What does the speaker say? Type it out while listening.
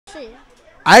See.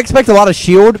 I expect a lot of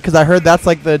shield because I heard that's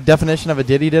like the definition of a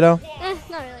Diddy ditto. Not really.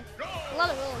 A lot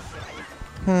of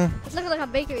rolls. It's looking like a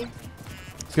bakery.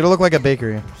 It's gonna look like a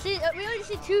bakery. See, we already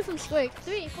see 2 from Squerk.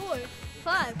 3, 4,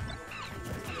 5.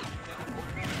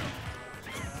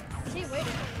 See, wait.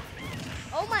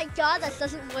 Oh my god, that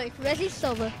doesn't work. Reggie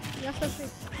Sova. That's supposed to be.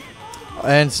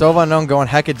 And Sova unknown going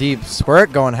hecka deep.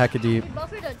 Squerk going hecka deep.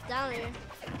 Both are down here.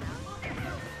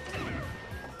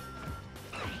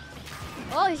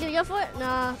 Oh, he's gonna go for it?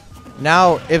 Nah.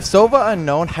 Now, if Sova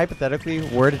unknown hypothetically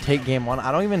were to take game 1, I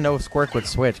don't even know if Squerk would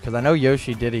switch because I know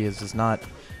Yoshi Diddy is just not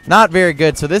very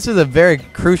good. So this is a very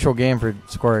crucial game for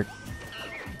Squerk.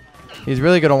 He's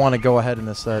really gonna want to go ahead in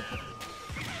this set.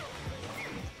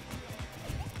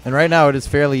 And right now it is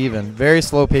fairly even. Very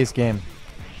slow-paced game.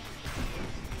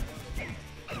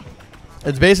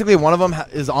 It's basically one of them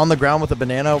is on the ground with a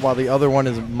banana while the other one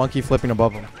is monkey flipping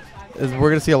above him. We're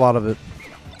going to see a lot of it.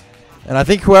 And I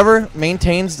think whoever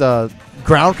maintains the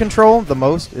ground control the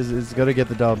most is going to get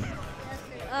the dub. So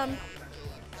right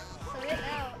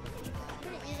now,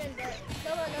 pretty even, but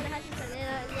Sova unknown has his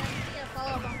banana, and you have to get a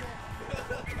follow-up on it.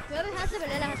 Whoever has the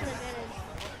banana has an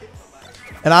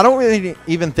advantage. And I don't really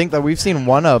even think that we've seen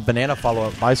one banana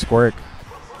follow-up by Squerk. See,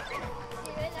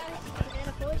 right now he's the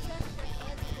banana forward smash,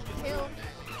 and kill.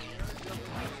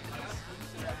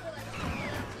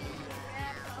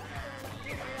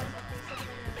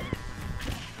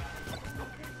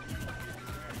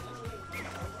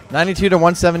 92 to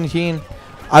 117.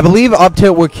 I believe up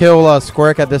tilt would kill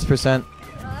Squerk at this percent.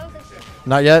 I don't think so.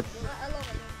 Not yet. I love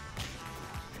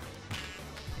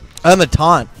it. And the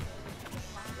taunt.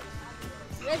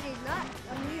 Reggie's not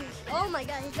amused. Oh my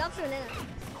god, he drops a banana.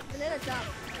 Banana drop.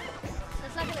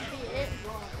 That's not gonna be it.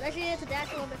 Reggie needs to dash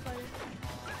a little bit further.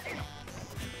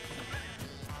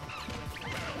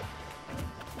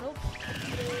 Nope.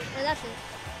 And that's it.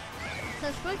 So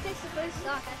Squerk takes the first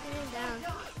stock after being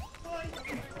down.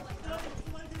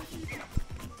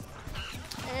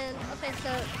 And okay,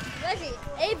 so Reggie,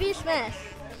 A/B smash.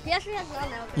 He actually has none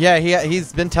now. Yeah,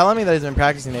 he's been telling me that he's been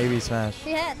practicing A/B smash.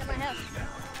 He has at my house.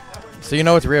 So you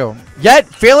know it's real. Yet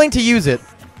failing to use it,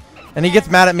 and he gets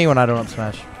mad at me when I don't up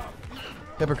smash.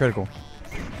 Hypocritical.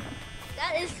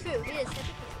 That is true. He is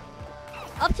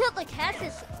hypocritical. Up tilt like has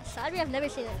his side. I've never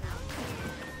seen it.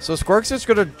 So Squerk's just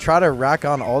gonna try to rack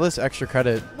on all this extra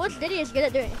credit. What's Diddy is good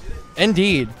at doing?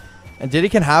 Indeed. And Diddy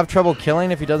can have trouble killing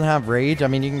if he doesn't have rage. I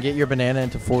mean, you can get your banana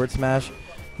into forward smash.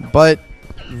 But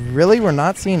really, we're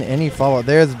not seeing any follow-up.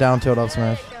 There's a down tilt up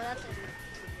smash.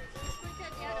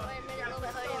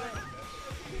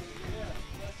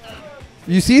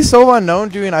 You see Sova unknown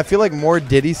doing, I feel like, more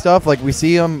Diddy stuff. Like, we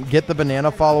see him get the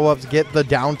banana follow-ups, get the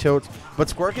down tilts. But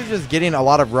Squerk is just getting a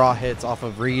lot of raw hits off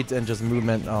of reads and just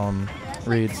movement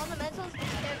reads.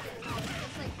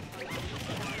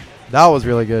 That was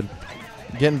really good.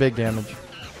 Getting big damage. Yeah,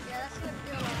 that's gonna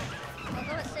do a lot.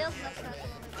 Although it sales, that's not a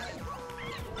little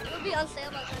bit. It would be on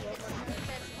sale by the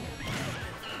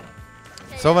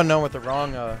time. Sova unknown with the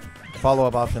wrong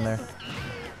follow-up option there.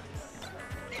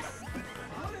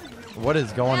 What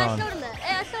is going on? I showed him that.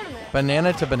 Hey, I showed him that.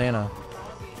 Banana to banana.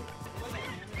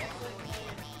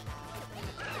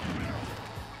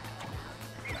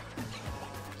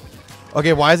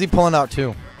 Okay, why is he pulling out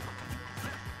 2? So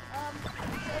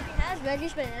if he has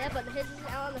Reggie's banana, but his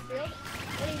isn't out on the field,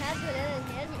 when he has banana in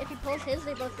hand, if he pulls his,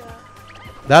 they both go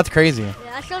out. That's crazy. Yeah,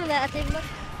 I showed him that. I think.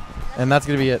 And that's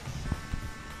going to be it.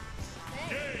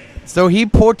 So he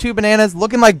pulled 2 bananas,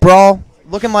 looking like Brawl,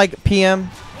 looking like PM.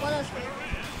 That's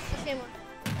game 1.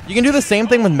 You can do the same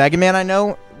thing with Mega Man, I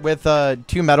know. With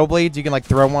 2 metal blades, you can like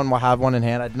throw one while have one in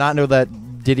hand. I did not know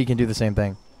that Diddy can do the same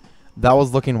thing. That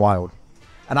was looking wild.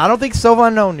 And I don't think Sova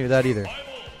unknown knew that either.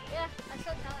 Yeah, I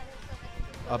showed how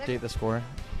I did. Update the score.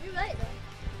 You're right,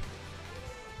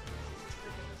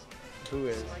 though. Who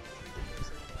is?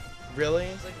 Really?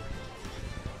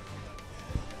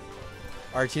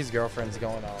 Archie's girlfriend's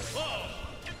going on.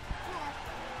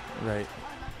 Right.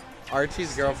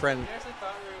 Archie's girlfriend.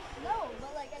 No,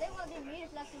 but like I didn't want to be mean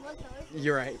if that's one color.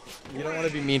 You're right. You don't want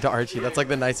to be mean to Archie. That's like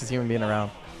the nicest human being around.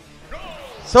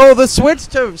 So the switch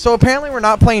to apparently we're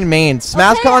not playing main.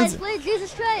 SmashCon's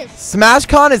Jesus Christ.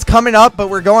 SmashCon is coming up, but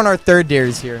we're going our third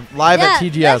dares here live at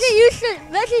TGS.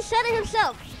 Reggie said it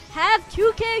himself. Have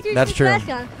 2 characters. That's true.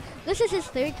 SmashCon. This is his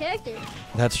 3rd character.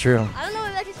 That's true. I don't know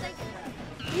what Reggie's thinking.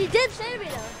 He did say to me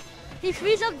though. He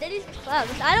frees up Diddy's cloud,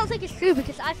 which I don't think is true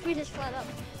because I freed his cloud up.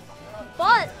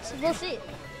 But we'll see.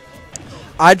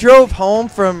 I drove home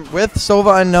with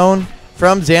Sova unknown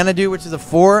from Xanadu, which is a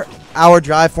 4-hour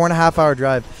drive, 4.5-hour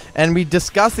drive, and we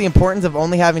discussed the importance of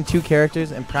only having 2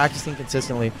 characters and practicing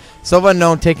consistently. Sova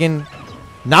unknown taking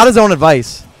not his own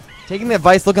advice, Taking the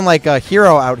advice, looking like a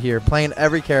hero out here, playing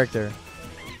every character.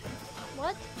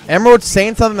 What? Emerald's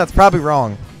saying something that's probably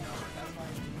wrong.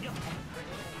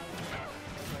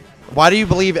 Why do you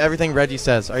believe everything Reggie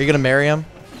says? Are you going to marry him?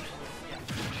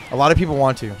 A lot of people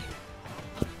want to.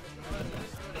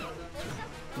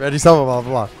 Reggie Sova, blah,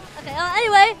 blah, blah. Okay,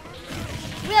 anyway,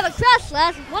 we have a crash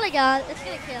slash. What I got, it's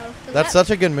going to kill. That's such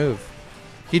a good move.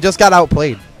 He just got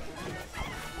outplayed.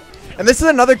 And this is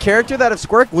another character that if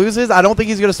Squerk loses, I don't think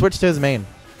he's going to switch to his main.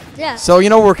 Yeah. So, you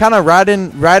know, we're kind of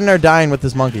riding or dying with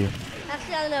this monkey.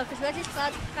 Actually, I don't know, because Reggie's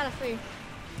cloud's kind of free.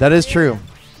 That is true.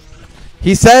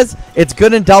 He says it's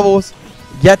good in doubles.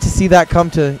 Yet to see that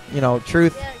come to, you know,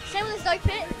 truth. Yeah, same with his dark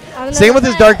pit. Same with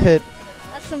his dark pit.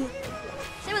 That's some.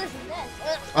 Same with his nest.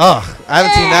 Ugh, I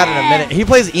haven't seen that in a minute. He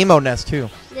plays emo nest too.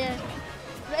 Yeah.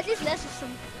 Reggie's nest is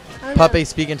some. Puppy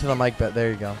speaking to the mic, but there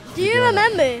you go. Do you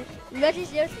remember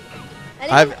Reggie's Yoshi?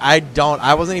 I don't.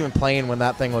 I wasn't even playing when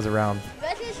that thing was around.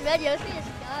 Reggie's Red Yoshi is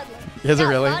godly. Is it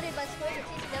really? Bodied by Squerk at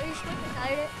TCW. Squerk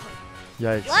retired it.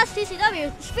 Yikes. Last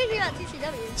TCW. Speaking about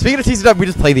TCW. Speaking of TCW, we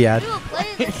just play the ad. We will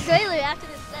play the trailer after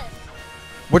this set.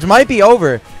 Which might be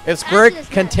over if Squerk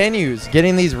continues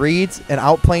getting these reads and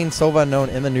outplaying Sova Unknown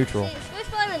in the neutral. See, Squerk's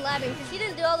probably been labbing because he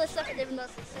didn't do all this stuff at David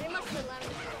Muscle, so he must have been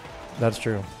labbing. That's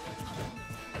true.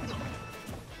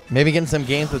 Maybe getting some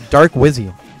games with Dark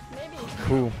Wizzy. Maybe.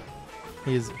 Who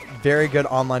he is very good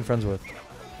online friends with.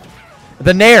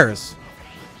 The Nairs.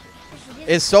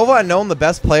 Is Sova Unknown the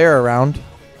best player around?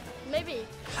 Maybe.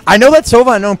 I know that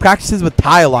Sova Unknown practices with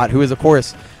Ty a lot, who is, of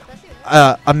course,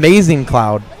 amazing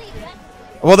Cloud.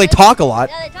 Well, they talk a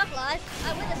lot. Yeah, they talk a lot.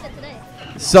 I witnessed it today.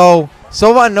 So,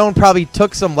 Sova Unknown probably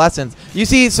took some lessons. You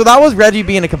see, so that was Reggie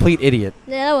being a complete idiot.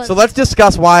 Yeah, that was. So let's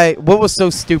discuss what was so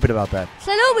stupid about that.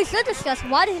 So, no, we should discuss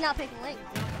why did he not pick Link?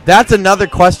 That's another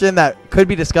question that could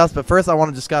be discussed, but first I want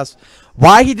to discuss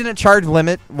why he didn't charge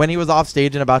Limit when he was off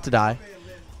stage and about to die.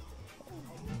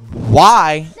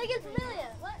 Why?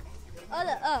 What?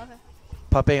 Oh, okay.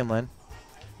 Puppy and Lin.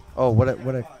 Oh, what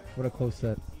a close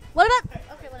set. What about?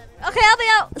 Okay, whatever. Okay, I'll be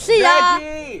out. See ya.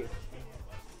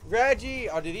 Reggie!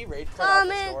 Oh, did he rage quit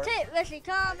Commentate, Reggie,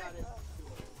 comment.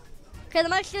 Okay, the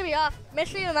mic's gonna be off. Make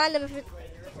sure you remind them if it.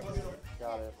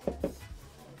 Got it.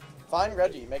 Find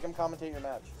Reggie. Make him commentate your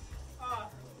match.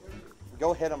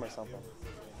 Go hit him or something.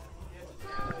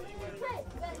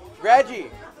 Reggie!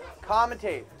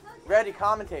 Commentate. Reggie,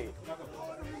 commentate.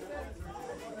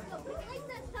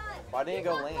 Why didn't you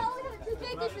go lane?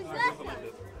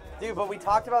 Dude, but we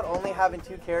talked about only having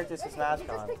 2 characters to Smash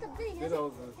Con. He doesn't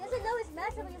know his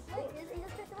matchup against Link. He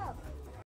just picked him up.